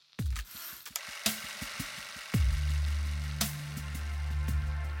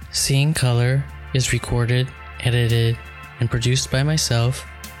 Seeing Color is recorded, edited, and produced by myself,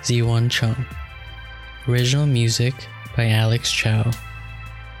 Z1 Chung. Original music by Alex Chow.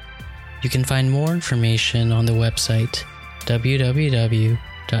 You can find more information on the website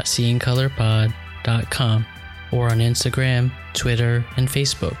www.seeingcolorpod.com or on Instagram, Twitter, and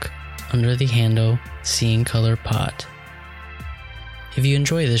Facebook under the handle Seeing Color Pod. If you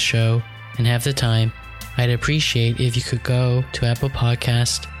enjoy this show and have the time, I'd appreciate if you could go to Apple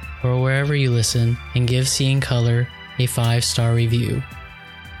Podcast or wherever you listen and give Seeing Color a 5-star review.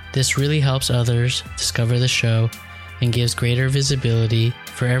 This really helps others discover the show and gives greater visibility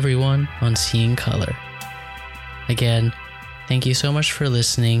for everyone on Seeing Color. Again, thank you so much for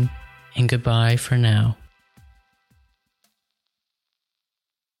listening, and goodbye for now.